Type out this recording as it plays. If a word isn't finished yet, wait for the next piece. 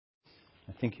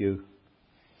I think you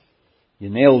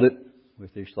nailed it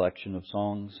with your selection of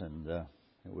songs, and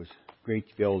it was great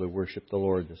to be able to worship the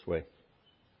Lord this way.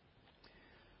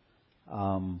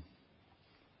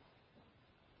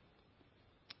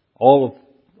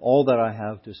 All that I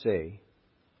have to say,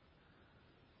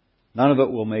 none of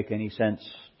it will make any sense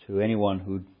to anyone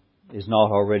who is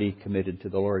not already committed to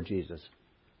the Lord Jesus.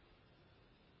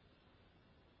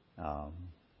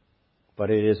 But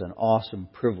it is an awesome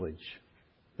privilege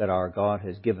that our God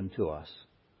has given to us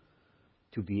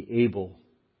to be able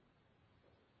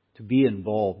to be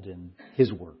involved in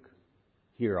His work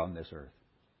here on this earth.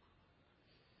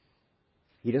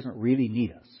 He doesn't really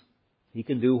need us. He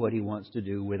can do what He wants to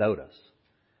do without us.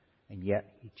 And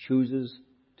yet He chooses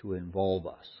to involve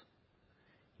us.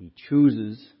 He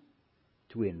chooses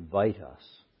to invite us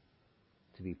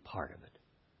to be part of it.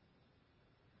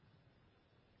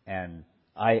 And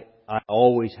I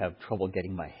always have trouble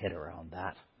getting my head around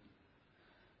that.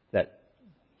 That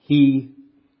He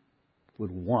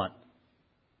would want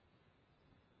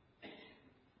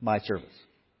my service,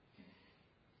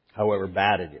 however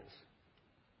bad it is.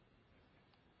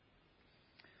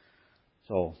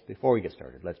 So, before we get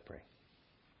started, let's pray.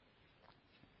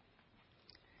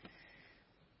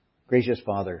 Gracious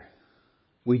Father,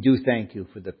 we do thank You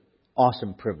for the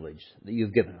awesome privilege that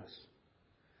You've given us.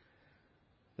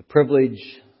 The privilege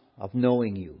of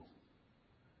knowing You.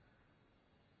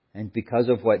 And because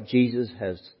of what Jesus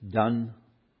has done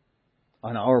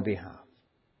on our behalf,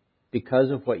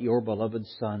 because of what Your beloved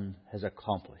Son has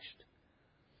accomplished,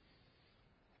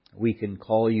 we can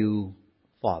call You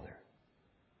Father.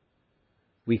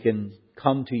 We can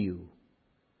come to You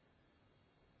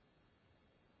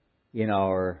in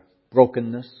our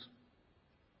brokenness,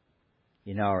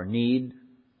 in our need,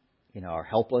 in our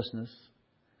helplessness,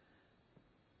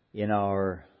 in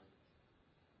our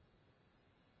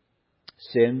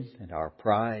sin and our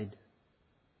pride.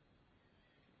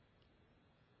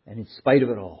 And in spite of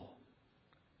it all,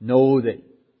 know that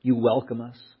You welcome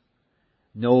us.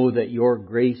 Know that Your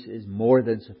grace is more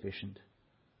than sufficient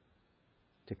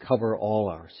to cover all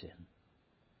our sin.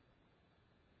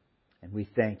 And we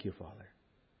thank You, Father.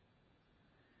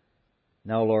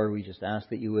 Now, Lord, we just ask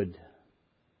that You would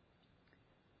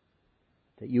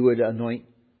anoint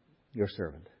Your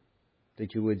servant.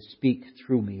 That You would speak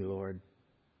through me, Lord.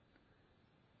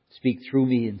 Speak through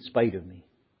me in spite of me.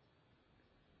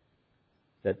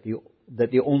 That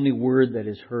the only word that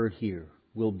is heard here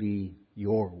will be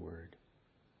Your word.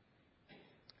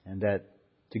 And that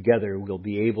together we'll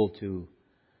be able to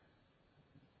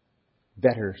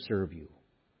better serve You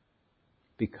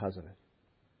because of it.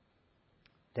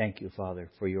 Thank You, Father,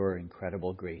 for Your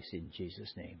incredible grace in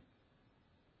Jesus' name.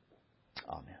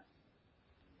 Amen.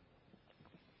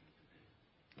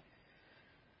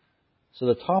 So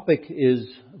the topic is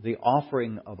the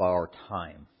offering of our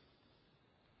time.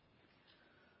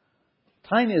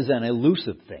 Time is an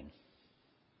elusive thing.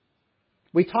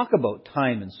 We talk about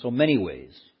time in so many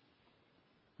ways.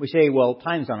 We say, well,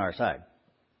 time's on our side.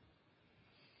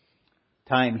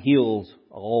 Time heals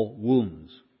all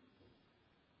wounds.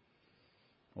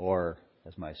 Or,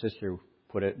 as my sister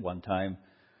put it one time,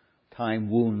 time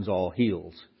wounds all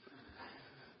heals.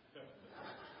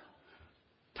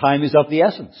 Time is of the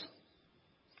essence.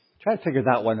 Try to figure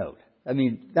that one out. I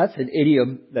mean, that's an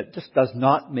idiom that just does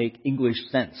not make English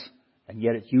sense, and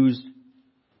yet it's used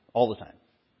all the time.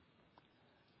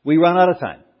 We run out of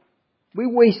time. We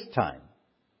waste time.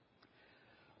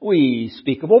 We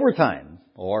speak of overtime,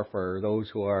 or for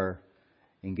those who are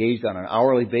engaged on an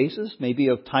hourly basis, maybe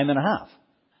of time and a half.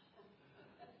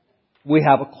 We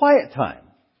have a quiet time.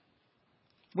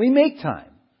 We make time.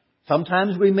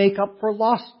 Sometimes we make up for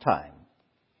lost time.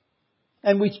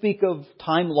 And we speak of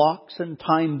time locks and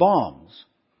time bombs,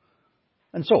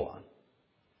 and so on.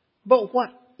 But what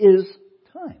is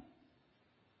time?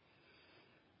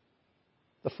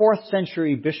 The 4th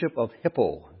century Bishop of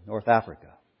Hippo, North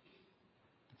Africa,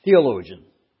 theologian,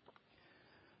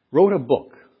 wrote a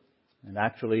book. And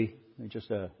actually,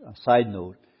 just a side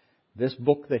note, this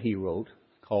book that he wrote,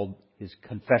 called his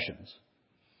Confessions,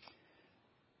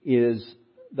 is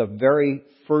the very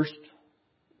first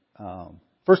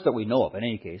that we know of, in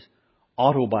any case,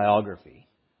 autobiography.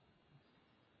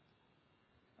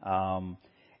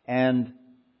 And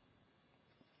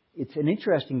it's an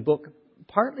interesting book,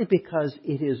 partly because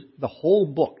the whole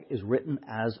book is written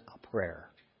as a prayer.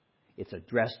 It's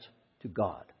addressed to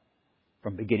God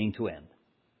from beginning to end.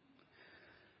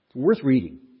 It's worth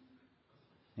reading.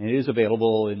 And it is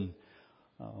available in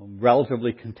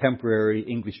relatively contemporary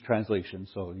English translation,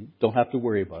 so you don't have to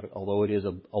worry about it, although it is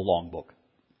a long book.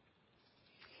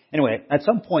 Anyway, at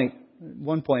some point at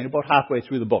one point, about halfway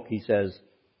through the book, he says,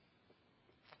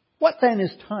 "What then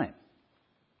is time?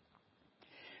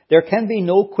 There can be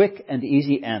no quick and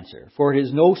easy answer, for it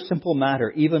is no simple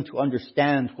matter even to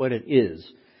understand what it is,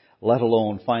 let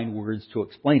alone find words to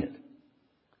explain it.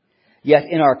 Yet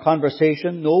in our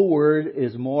conversation, no word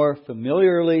is more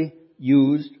familiarly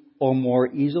used or more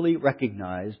easily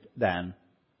recognized than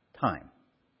time.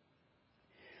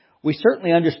 We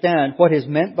certainly understand what is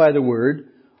meant by the word,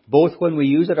 both when we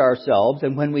use it ourselves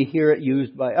and when we hear it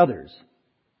used by others.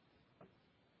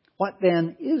 What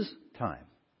then is time?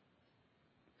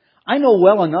 I know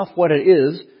well enough what it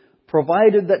is,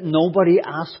 provided that nobody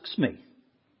asks me.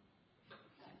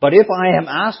 But if I am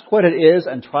asked what it is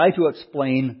and try to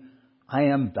explain, I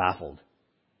am baffled.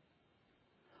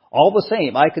 All the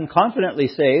same, I can confidently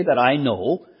say that I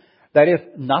know that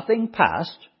if nothing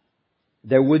passed,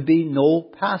 there would be no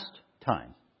past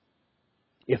time.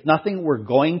 If nothing were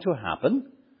going to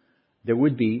happen, there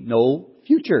would be no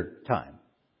future time.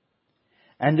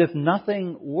 And if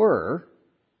nothing were,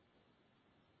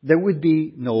 there would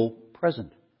be no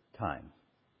present time.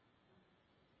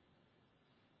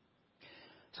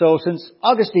 So since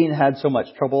Augustine had so much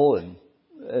trouble in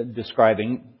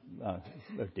defining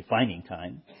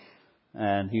time,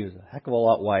 and he was a heck of a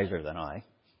lot wiser than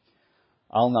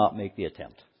I'll not make the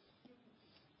attempt.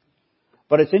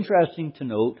 But it's interesting to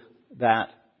note that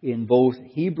in both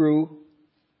Hebrew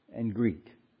and Greek,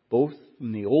 both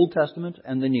from the Old Testament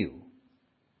and the New,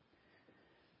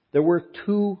 there were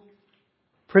two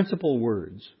principal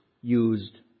words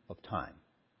used of time.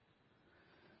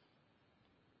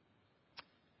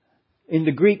 In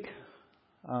the Greek,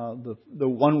 the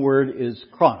one word is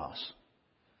chronos.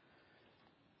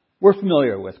 We're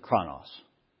familiar with chronos.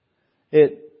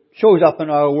 It shows up in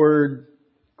our word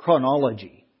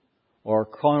chronology or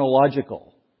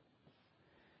chronological.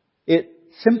 It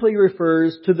simply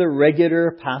refers to the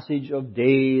regular passage of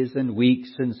days and weeks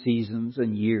and seasons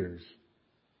and years.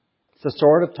 It's the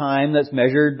sort of time that's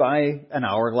measured by an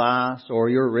hourglass or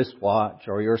your wristwatch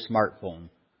or your smartphone.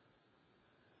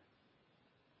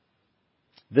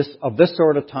 Of this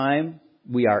sort of time,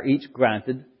 we are each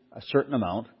granted a certain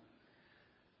amount.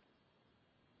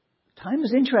 Time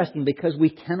is interesting because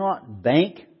we cannot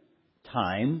bank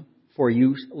time for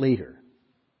use later.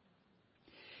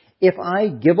 If I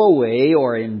give away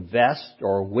or invest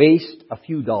or waste a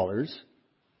few dollars,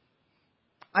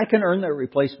 I can earn their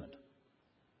replacement.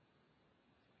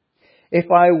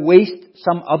 If I waste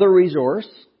some other resource,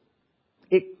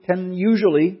 it can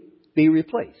usually be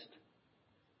replaced.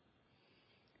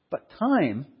 But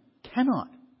time cannot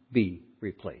be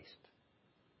replaced.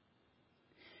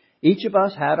 Each of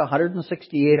us had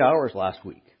 168 hours last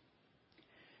week.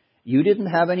 You didn't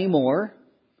have any more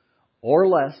or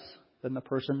less than the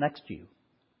person next to you.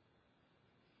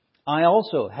 I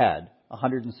also had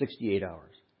 168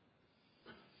 hours.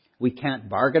 We can't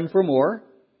bargain for more.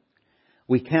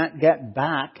 We can't get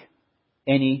back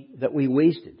any that we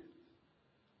wasted.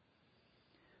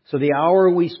 So the hour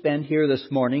we spend here this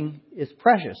morning is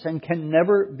precious and can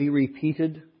never be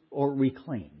repeated or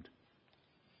reclaimed.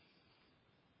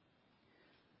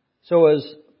 So as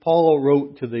Paul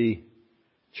wrote to the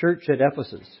church at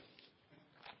Ephesus,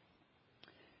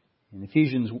 in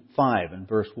Ephesians 5 and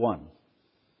verse 1,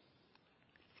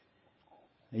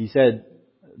 he said,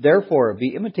 "Therefore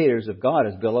be imitators of God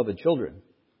as beloved children,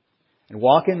 and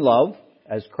walk in love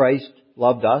as Christ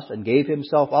loved us and gave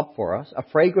himself up for us, a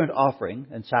fragrant offering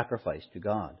and sacrifice to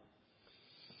God.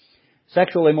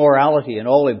 Sexual immorality and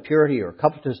all impurity or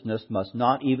covetousness must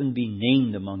not even be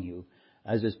named among you,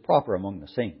 as is proper among the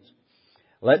saints.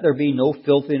 Let there be no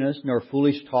filthiness, nor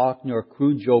foolish talk, nor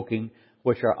crude joking,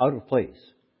 which are out of place.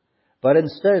 But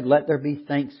instead let there be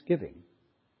thanksgiving.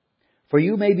 For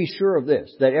you may be sure of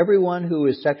this, that everyone who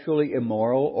is sexually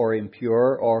immoral or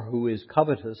impure or who is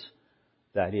covetous,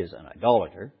 that is, an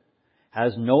idolater,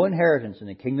 has no inheritance in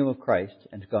the kingdom of Christ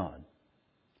and God.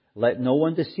 Let no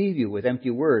one deceive you with empty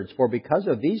words, for because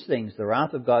of these things the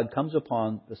wrath of God comes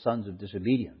upon the sons of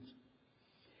disobedience.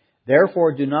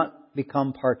 Therefore do not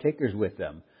become partakers with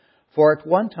them, for at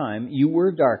one time you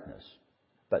were darkness,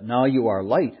 but now you are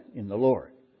light in the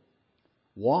Lord.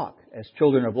 Walk as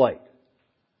children of light,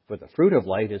 for the fruit of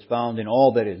light is found in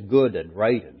all that is good and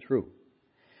right and true.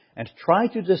 And try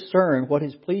to discern what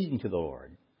is pleasing to the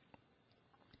Lord.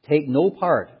 Take no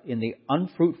part in the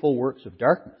unfruitful works of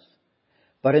darkness,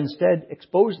 but instead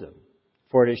expose them,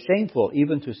 for it is shameful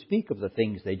even to speak of the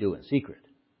things they do in secret.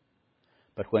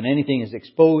 But when anything is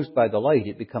exposed by the light,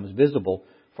 it becomes visible,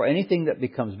 for anything that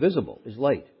becomes visible is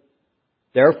light.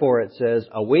 Therefore it says,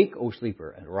 Awake, O sleeper,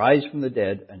 and rise from the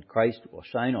dead, and Christ will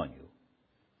shine on you.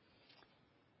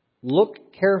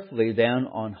 Look carefully then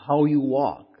on how you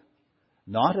walk,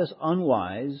 not as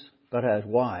unwise, but as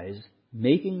wise,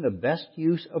 making the best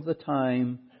use of the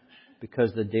time,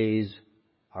 because the days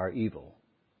are evil.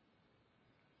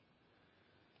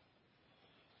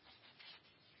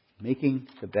 Making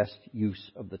the best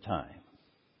use of the time.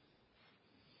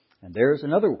 And there's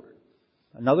another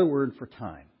word for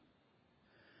time.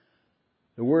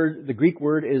 The Greek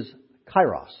word is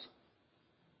kairos.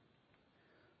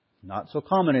 Not so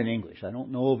common in English. I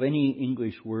don't know of any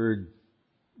English word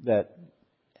that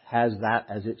has that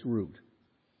as its root.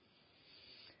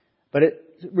 But it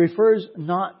refers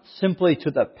not simply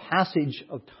to the passage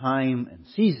of time and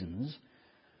seasons,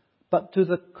 but to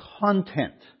the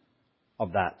content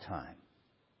of that time.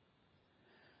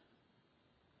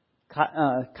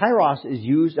 Kairos is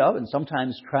used of and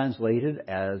sometimes translated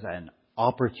as an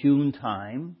opportune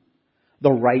time,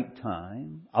 the right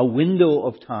time, a window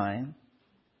of time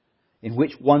in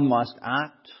which one must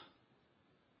act,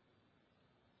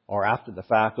 or after the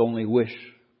fact only wish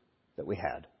that we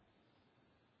had.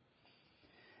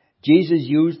 Jesus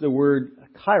used the word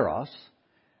kairos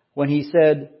when he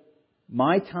said,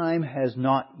 "My time has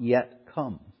not yet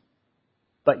come,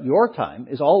 but your time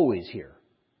is always here."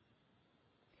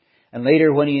 And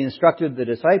later when he instructed the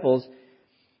disciples,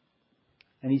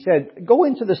 and he said, "Go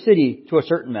into the city to a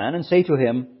certain man and say to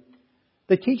him,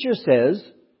 'The teacher says,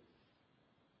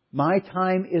 my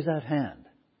time is at hand.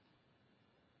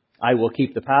 I will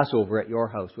keep the Passover at your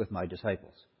house with my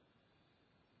disciples.'"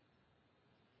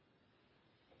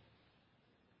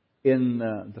 In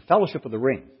the Fellowship of the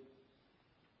Ring,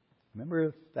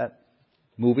 remember that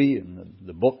movie and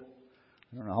the book?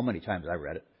 I don't know how many times I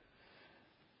read it.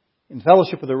 In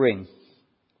Fellowship of the Ring,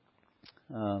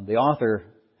 the author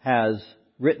has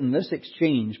written this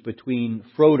exchange between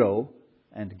Frodo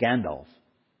and Gandalf.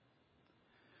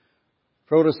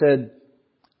 Frodo said,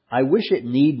 "I wish it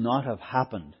need not have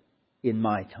happened in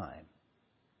my time."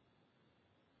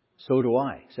 "So do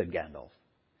I," said Gandalf.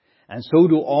 "And so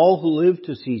do all who live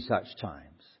to see such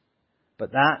times.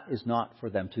 But that is not for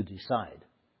them to decide.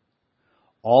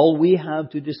 All we have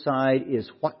to decide is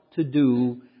what to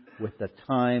do with the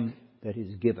time that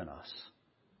is given us."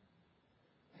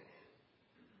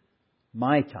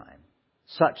 My time,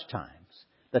 such times,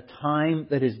 the time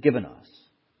that is given us.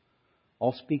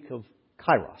 All speak of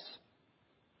kairos,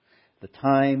 the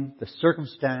time, the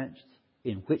circumstance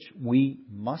in which we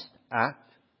must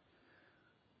act,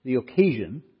 the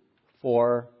occasion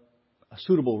for a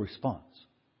suitable response.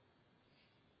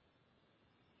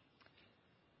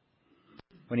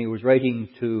 When he was writing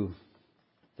to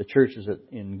the churches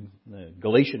in the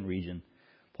Galatian region,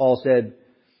 Paul said,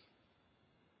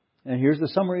 and here's the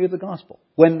summary of the gospel: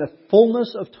 "When the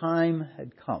fullness of time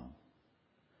had come,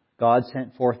 God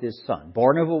sent forth His Son,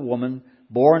 born of a woman,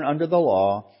 born under the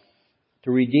law,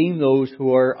 to redeem those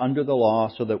who are under the law,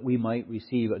 so that we might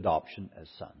receive adoption as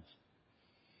sons."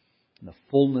 And the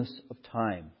fullness of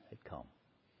time had come.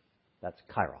 That's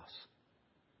kairos.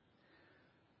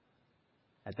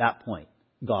 At that point,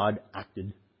 God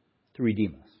acted to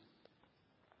redeem us.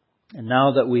 And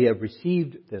now that we have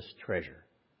received this treasure,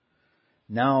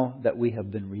 now that we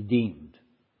have been redeemed,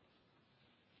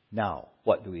 now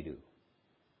what do we do?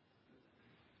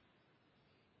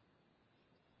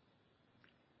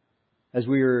 As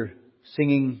we were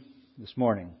singing this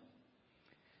morning,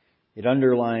 it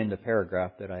underlined a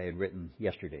paragraph that I had written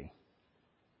yesterday.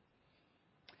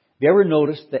 Have you ever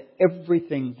noticed that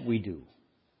everything we do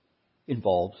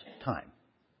involves time?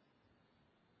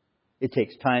 It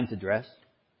takes time to dress,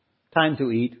 time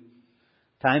to eat,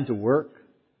 time to work,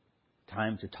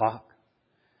 time to talk,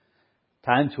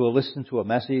 time to listen to a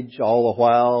message, all the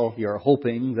while you're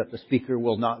hoping that the speaker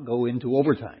will not go into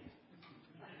overtime.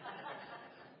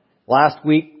 Last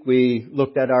week we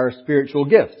looked at our spiritual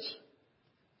gifts.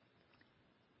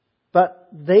 But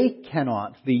they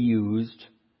cannot be used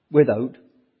without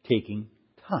taking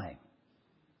time.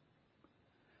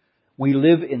 We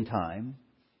live in time,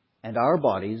 and our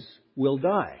bodies will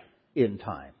die in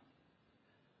time.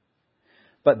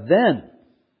 But then,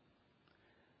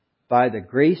 by the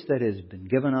grace that has been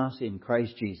given us in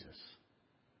Christ Jesus,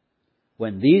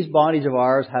 when these bodies of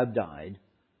ours have died,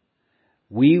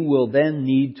 we will then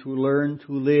need to learn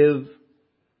to live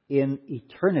in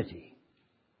eternity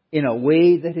in a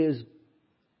way that is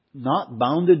not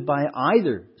bounded by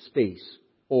either space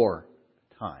or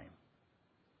time.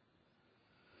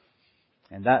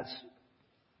 And that's,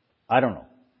 I don't know,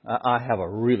 I have a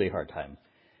really hard time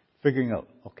figuring out,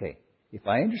 okay, if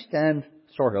I understand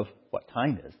sort of what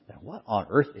time is, then what on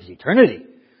earth is eternity?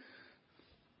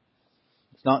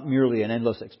 It's not merely an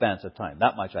endless expanse of time.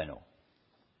 That much I know.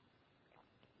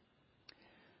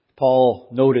 Paul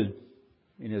noted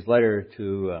in his letter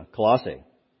to Colossae,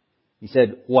 he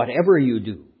said, whatever you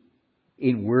do,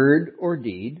 in word or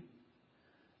deed,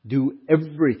 do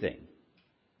everything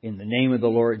in the name of the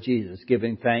Lord Jesus,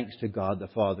 giving thanks to God the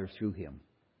Father through Him.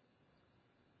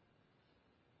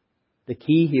 The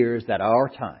key here is that our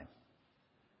time,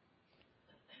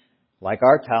 like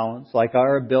our talents, like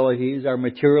our abilities, our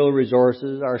material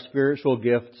resources, our spiritual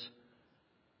gifts,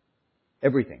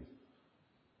 everything,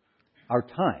 our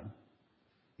time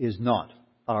is not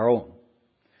our own.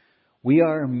 We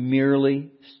are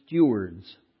merely stewards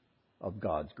of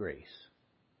God's grace.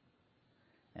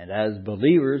 And as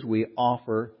believers, we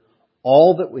offer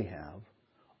all that we have,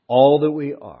 all that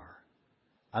we are,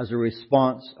 as a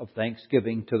response of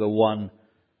thanksgiving to the one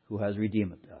who has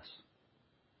redeemed us.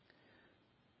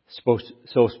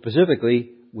 So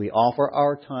specifically, we offer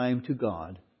our time to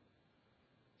God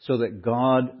so that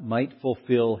God might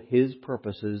fulfill His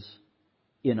purposes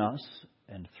in us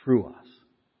and through us.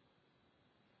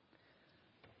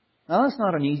 Now, that's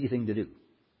not an easy thing to do.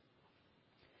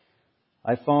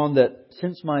 I found that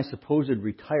since my supposed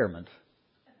retirement,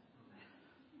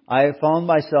 I have found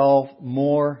myself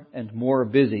more and more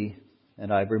busy,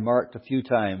 and I've remarked a few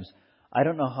times, I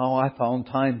don't know how I found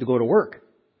time to go to work.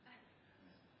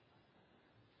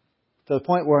 To the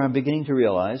point where I'm beginning to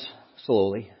realize,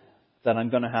 slowly, that I'm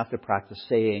going to have to practice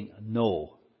saying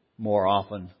no more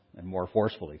often and more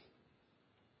forcefully.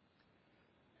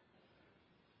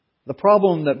 The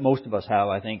problem that most of us have,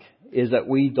 I think, is that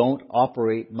we don't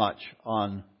operate much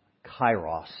on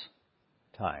Kairos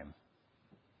time.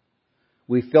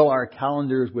 We fill our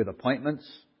calendars with appointments.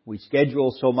 We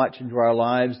schedule so much into our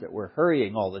lives that we're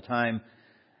hurrying all the time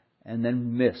and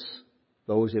then miss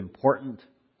those important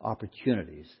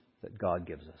opportunities that God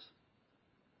gives us.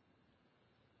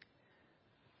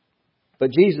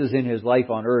 But Jesus in His life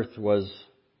on earth was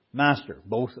master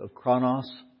both of Chronos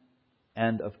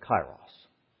and of Kairos.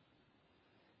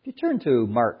 If you turn to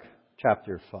Mark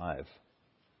chapter 5.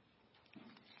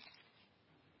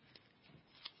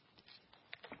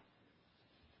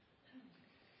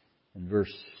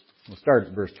 We'll start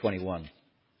at verse 21.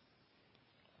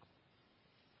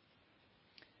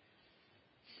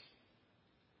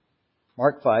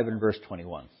 Mark 5 and verse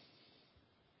 21.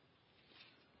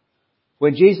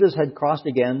 When Jesus had crossed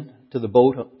again in the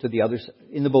boat to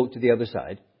the other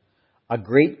side, a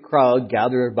great crowd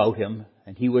gathered about Him,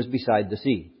 and He was beside the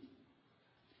sea.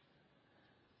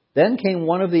 Then came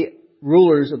one of the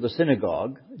rulers of the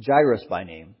synagogue, Jairus by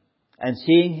name, and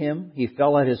seeing Him, he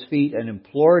fell at His feet and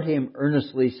implored Him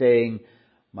earnestly, saying,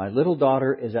 "My little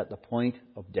daughter is at the point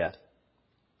of death.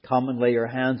 Come and lay your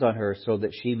hands on her so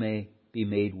that she may be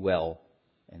made well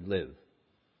and live."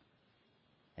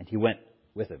 And He went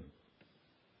with him.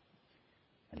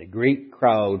 And a great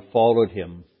crowd followed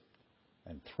Him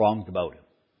and thronged about Him.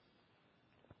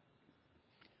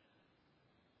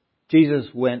 Jesus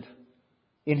went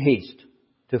in haste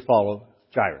to follow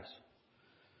Jairus,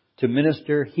 to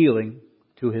minister healing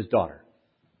to his daughter.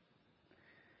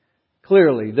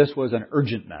 Clearly, this was an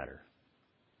urgent matter.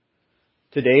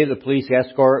 Today, the police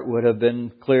escort would have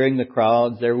been clearing the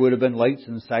crowds. There would have been lights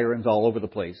and sirens all over the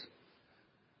place.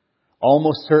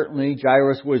 Almost certainly,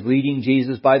 Jairus was leading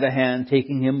Jesus by the hand,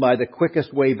 taking him by the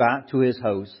quickest way back to his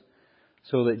house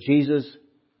so that Jesus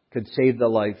could save the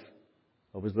life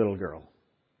of his little girl.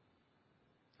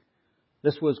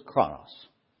 This was Chronos.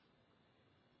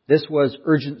 This was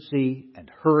urgency and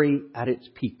hurry at its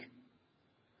peak.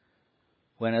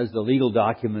 When, as the legal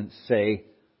documents say,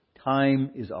 time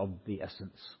is of the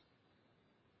essence.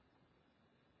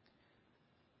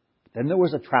 Then there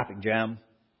was a traffic jam,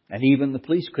 and even the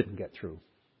police couldn't get through.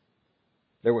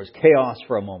 There was chaos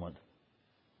for a moment,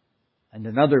 and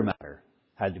another matter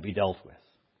had to be dealt with.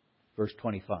 Verse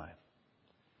 25.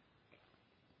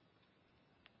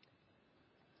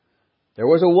 There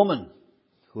was a woman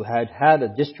who had had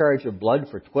a discharge of blood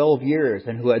for 12 years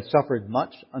and who had suffered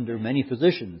much under many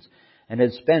physicians and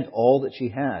had spent all that she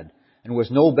had and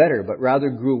was no better but rather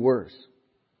grew worse.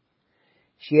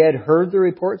 She had heard the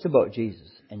reports about Jesus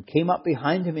and came up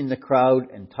behind Him in the crowd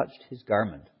and touched His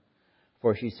garment.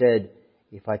 For she said,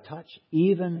 "If I touch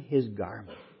even His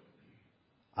garment,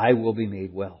 I will be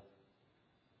made well."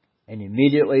 And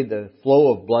immediately the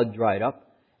flow of blood dried up,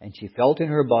 and she felt in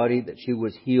her body that she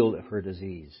was healed of her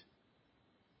disease.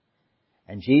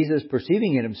 And Jesus,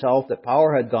 perceiving in Himself that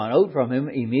power had gone out from Him,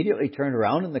 immediately turned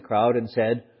around in the crowd and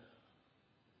said,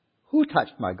 "Who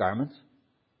touched my garments?"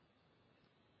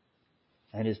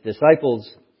 And His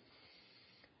disciples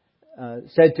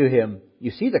said to Him,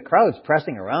 "You see the crowds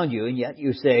pressing around you, and yet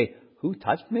you say, 'Who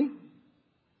touched me?'"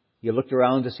 He looked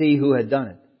around to see who had done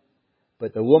it.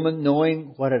 But the woman,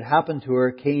 knowing what had happened to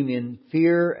her, came in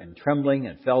fear and trembling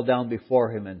and fell down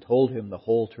before him and told him the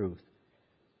whole truth.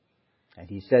 And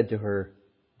he said to her,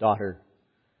 "Daughter,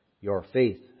 your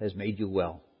faith has made you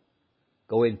well.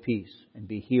 Go in peace and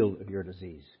be healed of your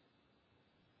disease."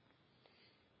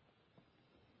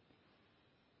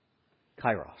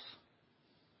 Kairos.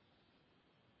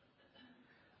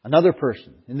 Another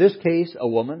person, in this case a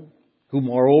woman, who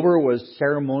moreover was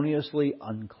ceremoniously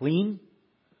unclean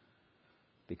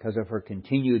because of her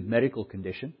continued medical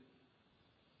condition.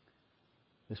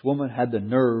 This woman had the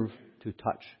nerve to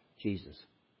touch Jesus.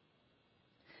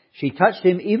 She touched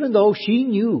him even though she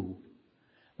knew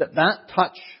that that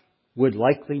touch would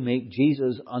likely make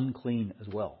Jesus unclean as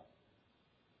well.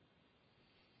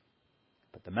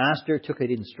 But the Master took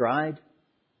it in stride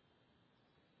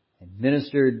and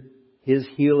ministered His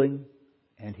healing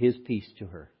and His peace to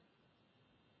her.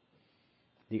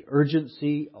 The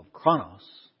urgency of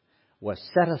Chronos was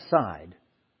set aside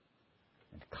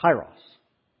and Kairos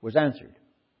was answered.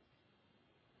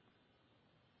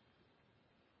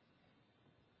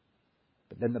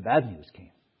 But then the bad news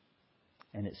came,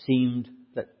 and it seemed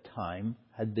that time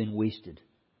had been wasted.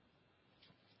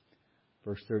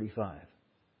 Verse 35.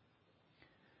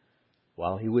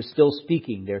 While he was still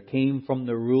speaking, there came from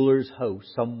the ruler's house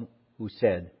some who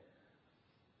said,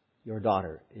 "Your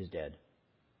daughter is dead.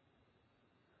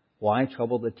 Why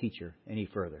trouble the teacher any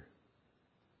further?"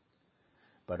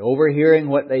 But overhearing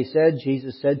what they said,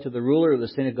 Jesus said to the ruler of the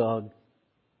synagogue,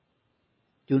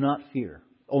 "Do not fear,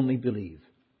 only believe."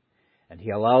 And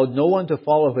he allowed no one to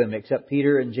follow him except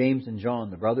Peter and James and John,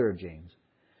 the brother of James.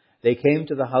 They came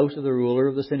to the house of the ruler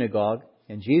of the synagogue,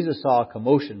 and Jesus saw a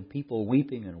commotion, people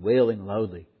weeping and wailing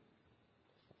loudly.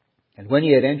 And when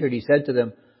he had entered, he said to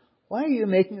them, "Why are you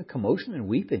making a commotion and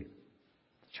weeping?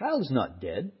 The child is not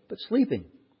dead, but sleeping."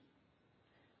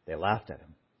 They laughed at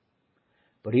him.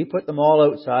 But he put them all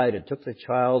outside and took the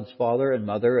child's father and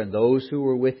mother and those who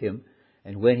were with him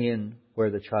and went in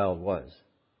where the child was.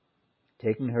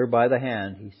 Taking her by the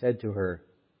hand, he said to her,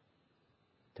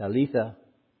 "Talitha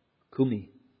kumi,"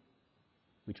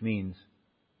 which means,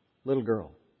 "Little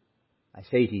girl, I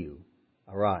say to you,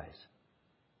 arise."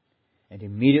 And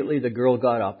immediately the girl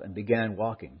got up and began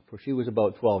walking, for she was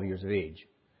about 12 years of age.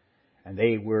 And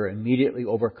they were immediately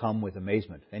overcome with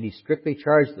amazement. And he strictly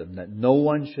charged them that no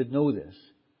one should know this,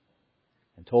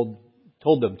 and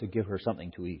told them to give her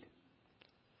something to eat.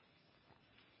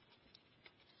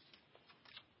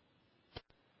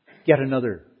 Yet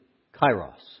another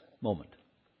Kairos moment.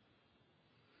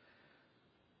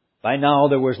 By now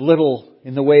there was little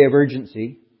in the way of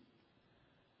urgency,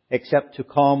 except to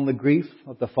calm the grief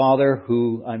of the father,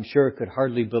 who I'm sure could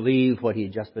hardly believe what he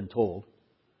had just been told,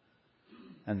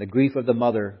 and the grief of the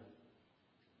mother,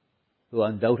 who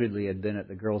undoubtedly had been at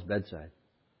the girl's bedside.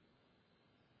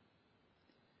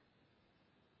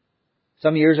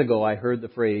 Some years ago I heard the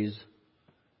phrase,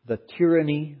 "the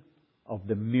tyranny of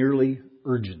the merely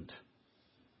urgent."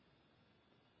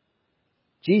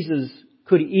 Jesus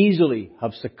could easily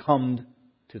have succumbed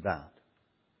to that.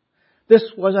 This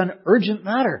was an urgent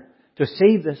matter to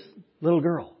save this little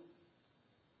girl.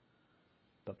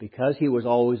 But because he was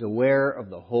always aware of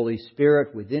the Holy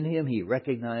Spirit within him, he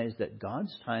recognized that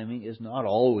God's timing is not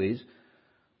always,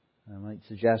 I might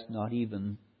suggest not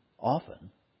even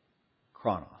often,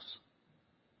 chronos.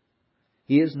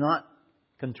 He is not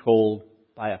controlled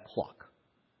by a clock.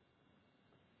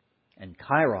 And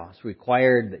kairos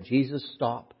required that Jesus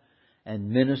stop and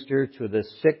minister to this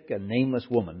sick and nameless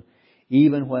woman,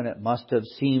 even when it must have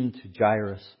seemed to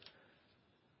Jairus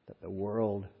that the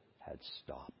world had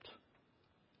stopped.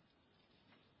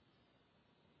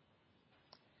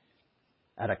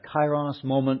 At a kairos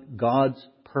moment, God's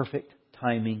perfect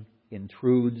timing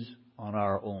intrudes on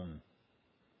our own.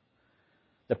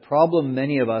 The problem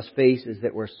many of us face is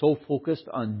that we're so focused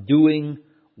on doing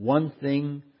one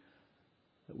thing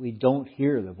that we don't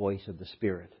hear the voice of the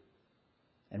Spirit,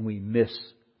 and we miss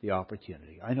the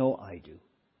opportunity. I know I do.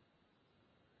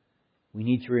 We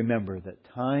need to remember that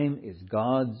time is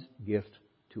God's gift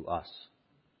to us.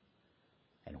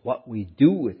 And what we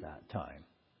do with that time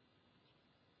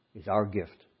is our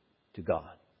gift to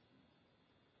God.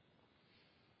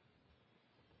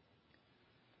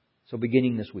 So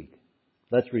beginning this week,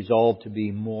 let's resolve to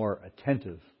be more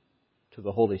attentive to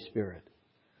the Holy Spirit,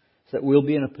 so that we'll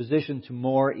be in a position to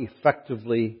more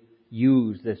effectively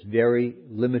use this very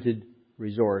limited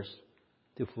resource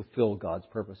to fulfill God's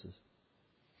purposes.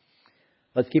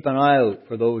 Let's keep an eye out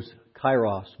for those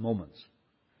kairos moments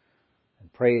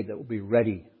and pray that we'll be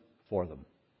ready for them.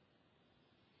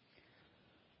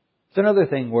 It's another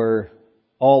thing we're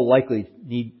all likely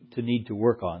need to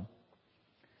work on.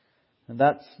 And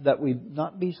that's that we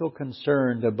not be so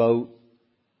concerned about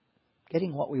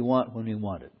getting what we want when we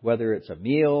want it, whether it's a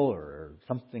meal or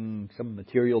something, some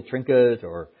material trinket,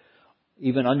 or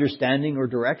even understanding or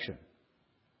direction.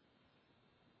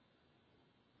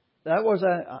 That was,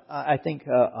 I think,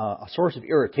 a source of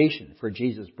irritation for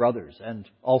Jesus' brothers and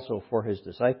also for his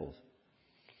disciples.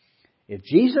 If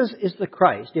Jesus is the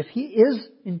Christ, if he is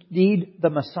indeed the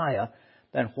Messiah,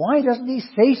 then why doesn't he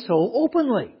say so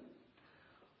openly?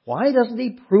 Why doesn't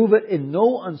he prove it in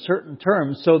no uncertain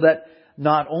terms so that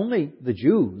not only the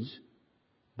Jews,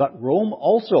 but Rome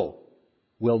also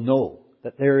will know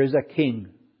that there is a king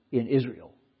in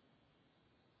Israel?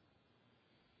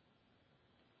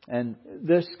 And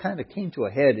this kind of came to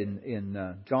a head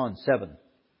in John 7.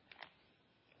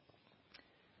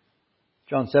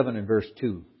 John 7 and verse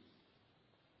 2.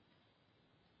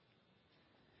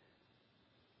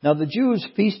 Now the Jews'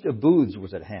 feast of booths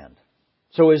was at hand.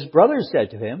 So his brothers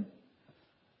said to him,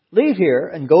 "Leave here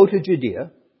and go to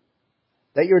Judea,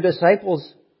 that your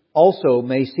disciples also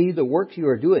may see the works you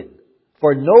are doing.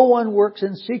 For no one works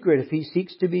in secret if he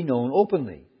seeks to be known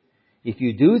openly. If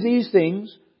you do these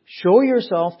things, show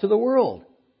yourself to the world."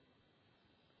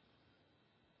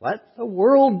 Let the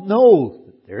world know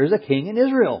that there is a king in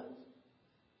Israel.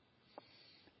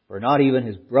 For not even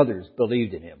his brothers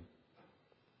believed in him.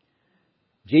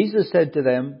 Jesus said to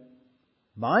them,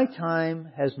 "My time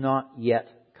has not yet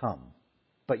come,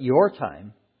 but your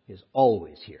time is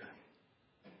always here.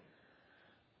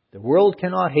 The world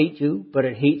cannot hate you, but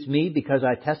it hates me because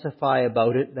I testify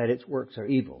about it that its works are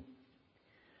evil.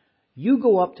 You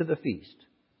go up to the feast.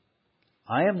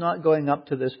 I am not going up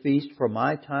to this feast, for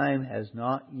my time has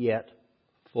not yet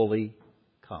fully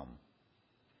come."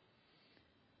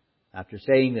 After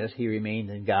saying this, he remained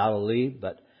in Galilee,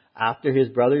 but after his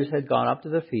brothers had gone up to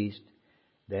the feast,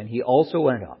 then he also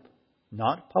went up,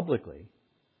 not publicly,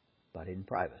 but in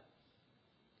private.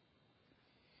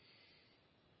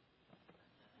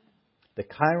 The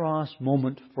Kairos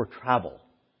moment for travel,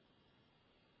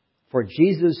 for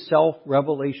Jesus'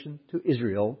 self-revelation to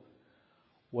Israel,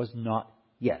 was not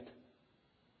yet.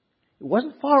 It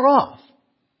wasn't far off.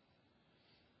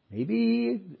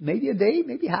 Maybe a day,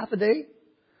 maybe half a day,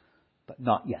 but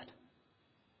not yet.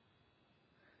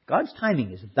 God's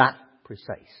timing is that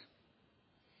precise.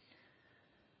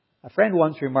 A friend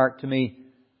once remarked to me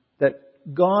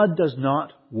that God does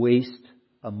not waste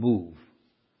a move.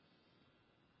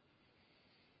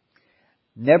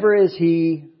 Never is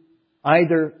he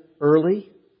either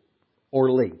early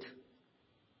or late.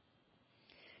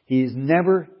 He is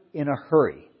never in a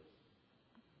hurry,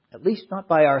 at least not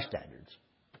by our standards.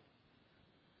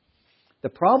 The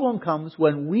problem comes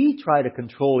when we try to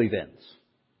control events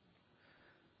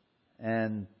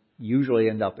and usually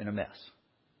end up in a mess.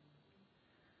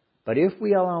 But if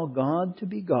we allow God to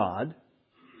be God,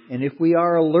 and if we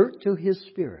are alert to His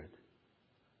Spirit,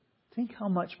 think how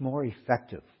much more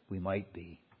effective we might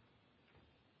be.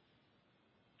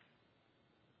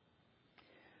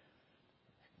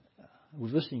 I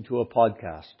was listening to a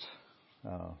podcast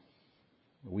a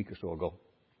week or so ago.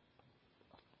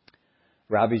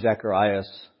 Ravi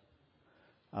Zacharias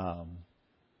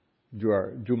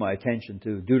drew my attention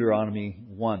to Deuteronomy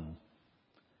 1,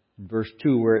 verse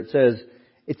 2, where it says,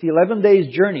 "It's 11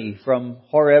 days' journey from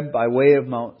Horeb by way of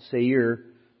Mount Seir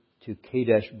to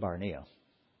Kadesh Barnea."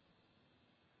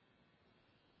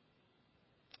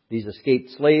 These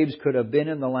escaped slaves could have been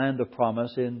in the land of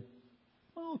promise in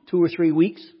 2 or 3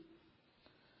 weeks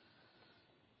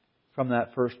from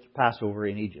that first Passover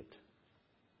in Egypt.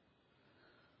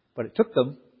 But it took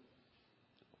them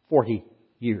 40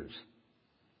 years.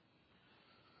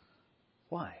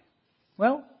 Why?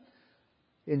 Well,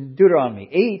 in Deuteronomy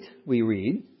 8 we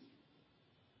read,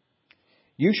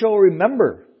 "You shall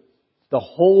remember the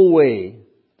whole way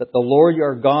that the Lord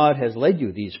your God has led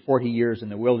you these 40 years in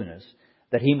the wilderness,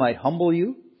 that He might humble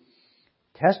you,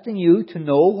 testing you to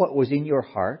know what was in your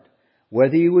heart,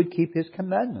 whether you would keep His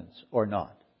commandments or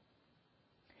not.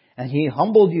 And He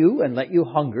humbled you and let you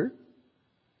hunger,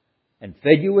 and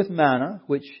fed you with manna,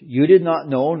 which you did not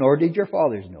know, nor did your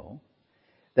fathers know,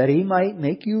 that He might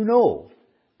make you know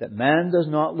that man does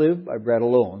not live by bread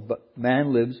alone, but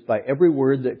man lives by every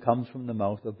word that comes from the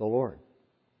mouth of the Lord.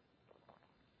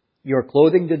 Your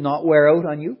clothing did not wear out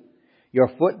on you, your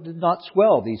foot did not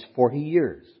swell these 40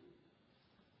 years.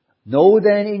 Know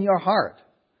then in your heart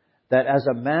that as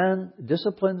a man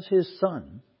disciplines his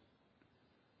son,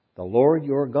 the Lord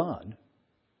your God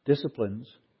disciplines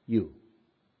you."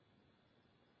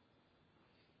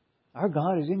 Our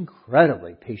God is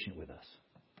incredibly patient with us.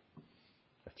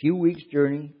 A few weeks'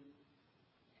 journey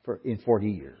in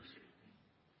 40 years.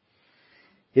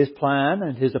 His plan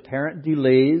and His apparent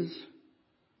delays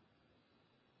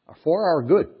are for our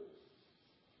good.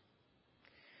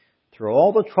 Through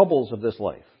all the troubles of this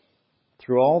life,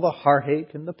 through all the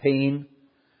heartache and the pain,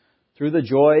 through the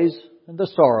joys and the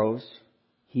sorrows,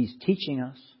 He's teaching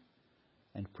us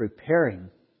and preparing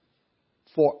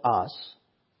for us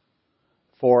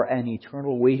for an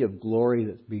eternal weight of glory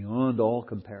that's beyond all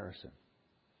comparison.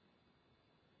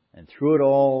 And through it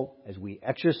all, as we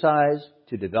exercise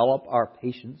to develop our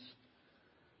patience,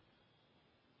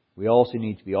 we also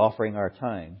need to be offering our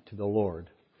time to the Lord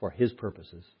for His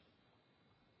purposes.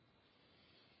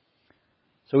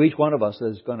 So each one of us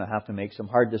is going to have to make some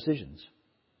hard decisions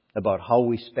about how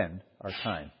we spend our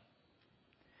time.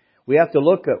 We have to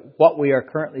look at what we are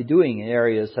currently doing in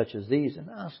areas such as these and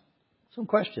ask some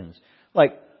questions.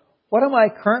 Like, what am I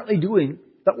currently doing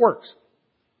that works?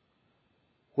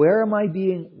 Where am I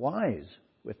being wise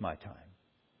with my time?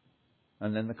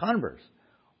 And then the converse.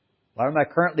 What am I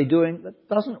currently doing that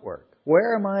doesn't work?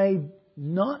 Where am I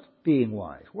not being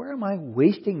wise? Where am I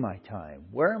wasting my time?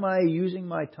 Where am I using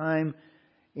my time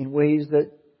in ways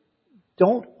that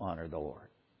don't honor the Lord?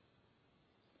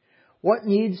 What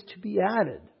needs to be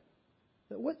added?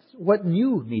 What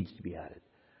new needs to be added?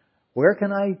 Where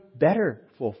can I better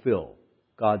fulfill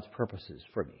God's purposes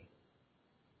for me?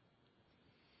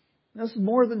 This is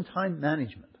more than time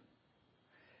management.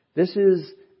 This is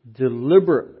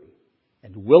deliberately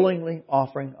and willingly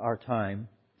offering our time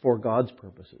for God's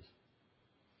purposes.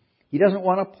 He doesn't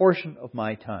want a portion of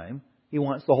my time. He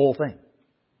wants the whole thing.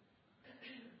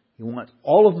 He wants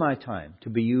all of my time to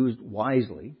be used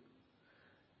wisely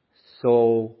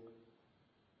so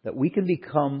that we can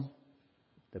become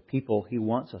the people He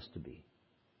wants us to be.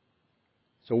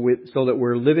 So that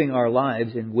we're living our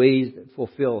lives in ways that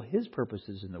fulfill His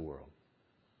purposes in the world.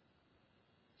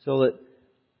 So that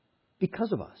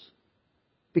because of us,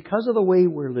 because of the way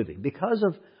we're living, because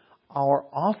of our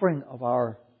offering of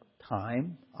our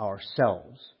time,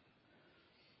 ourselves,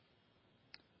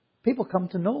 people come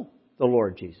to know the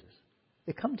Lord Jesus.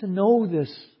 They come to know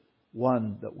this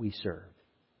one that we serve.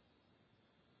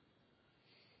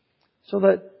 So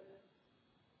that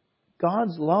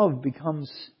God's love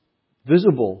becomes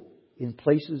visible in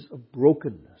places of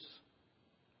brokenness.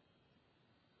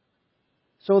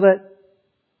 So that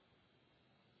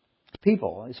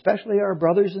people, especially our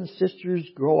brothers and sisters,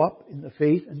 grow up in the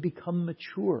faith and become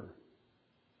mature.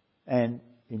 And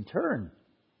in turn,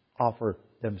 offer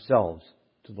themselves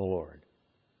to the Lord.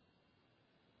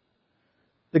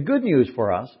 The good news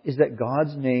for us is that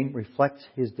God's name reflects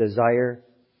His desire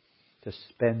to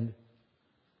spend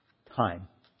time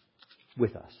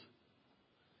with us.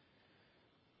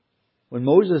 When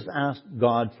Moses asked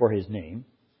God for His name,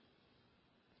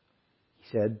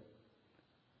 he said,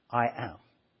 I am.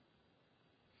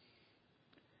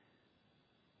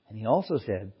 And He also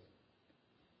said,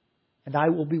 and I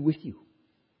will be with you.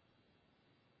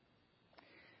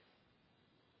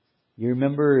 You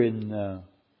remember in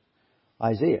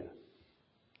Isaiah,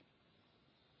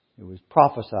 it was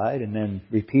prophesied and then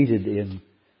repeated in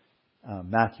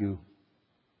Matthew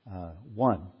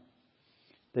 1,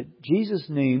 that Jesus'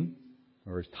 name,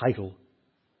 or His title,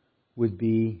 would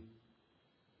be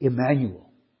Emmanuel.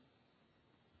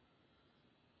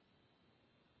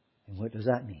 And what does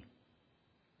that mean?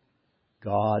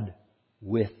 God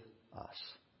with us.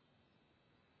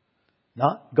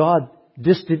 Not God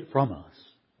distant from us.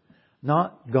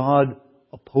 Not God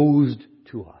opposed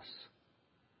to us.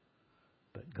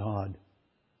 But God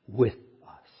with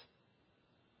us.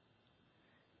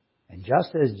 And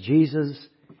just as Jesus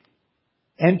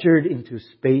entered into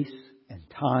space and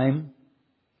time,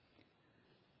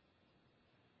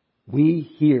 we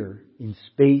here in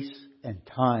space and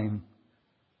time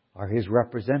are His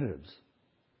representatives.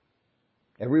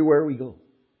 Everywhere we go,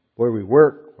 where we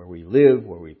work, where we live,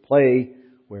 where we play,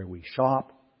 where we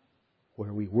shop,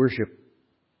 where we worship,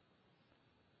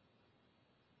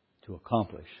 to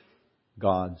accomplish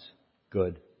God's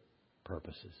good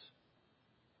purposes.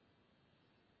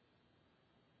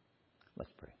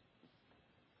 Let's pray.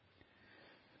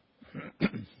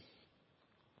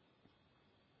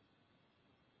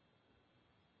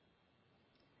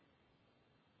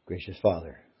 Gracious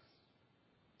Father,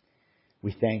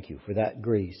 we thank You for that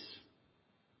grace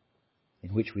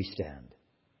in which we stand.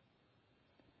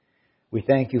 We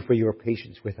thank You for Your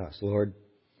patience with us, Lord.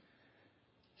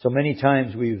 So many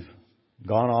times we've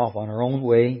gone off on our own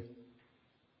way,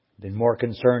 been more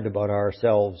concerned about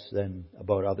ourselves than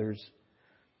about others.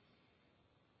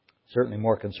 Certainly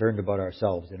more concerned about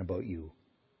ourselves than about You.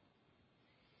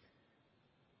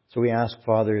 So we ask,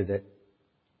 Father, that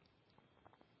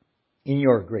in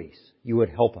Your grace You would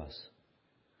help us,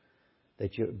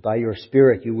 that by your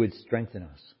Spirit you would strengthen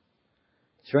us.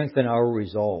 Strengthen our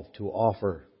resolve to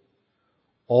offer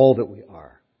all that we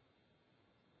are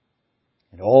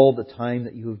and all the time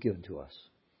that you have given to us,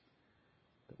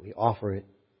 that we offer it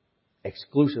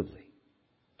exclusively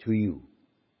to you.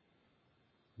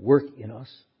 Work in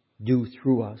us, do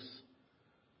through us,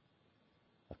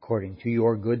 according to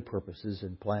your good purposes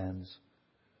and plans,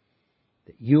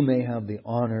 that you may have the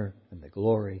honor and the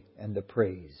glory and the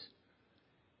praise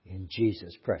in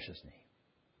Jesus' precious name.